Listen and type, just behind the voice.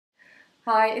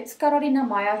Hi, it's Carolina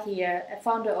Maya here, a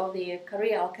founder of the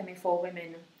Career Alchemy for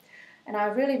Women. And I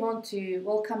really want to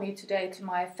welcome you today to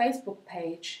my Facebook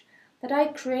page that I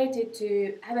created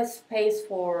to have a space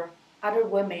for other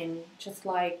women, just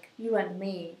like you and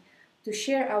me, to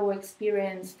share our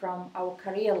experience from our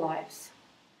career lives.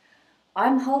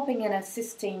 I'm helping and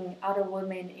assisting other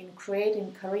women in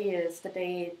creating careers that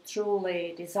they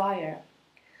truly desire.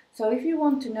 So if you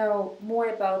want to know more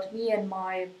about me and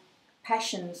my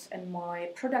passions and my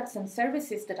products and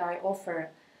services that I offer,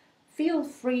 feel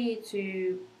free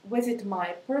to visit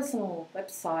my personal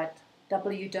website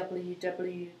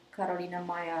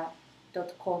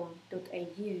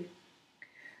www.carolinamaya.com.au.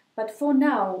 But for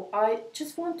now, I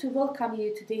just want to welcome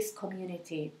you to this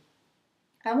community.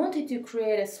 I wanted to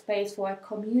create a space for a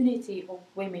community of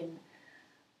women,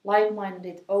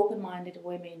 like-minded, open-minded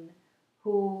women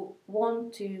who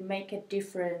want to make a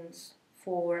difference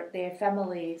for their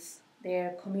families,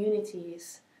 their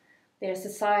communities, their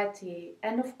society,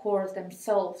 and of course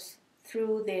themselves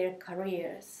through their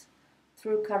careers,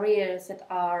 through careers that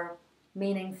are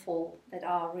meaningful, that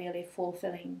are really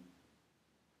fulfilling.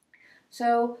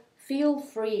 So feel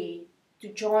free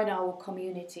to join our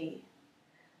community.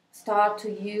 Start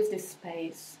to use this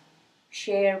space.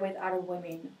 Share with other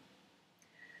women.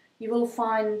 You will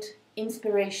find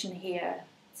inspiration here,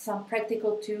 some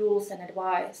practical tools and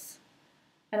advice.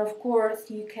 And of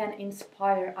course, you can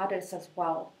inspire others as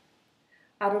well.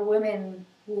 Other women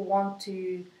who want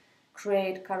to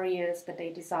create careers that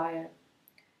they desire.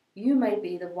 You may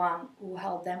be the one who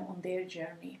helped them on their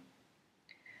journey.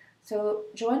 So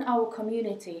join our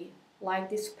community, like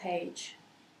this page,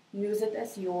 use it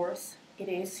as yours, it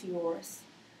is yours.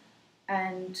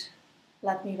 And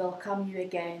let me welcome you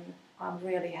again. I'm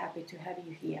really happy to have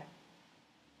you here.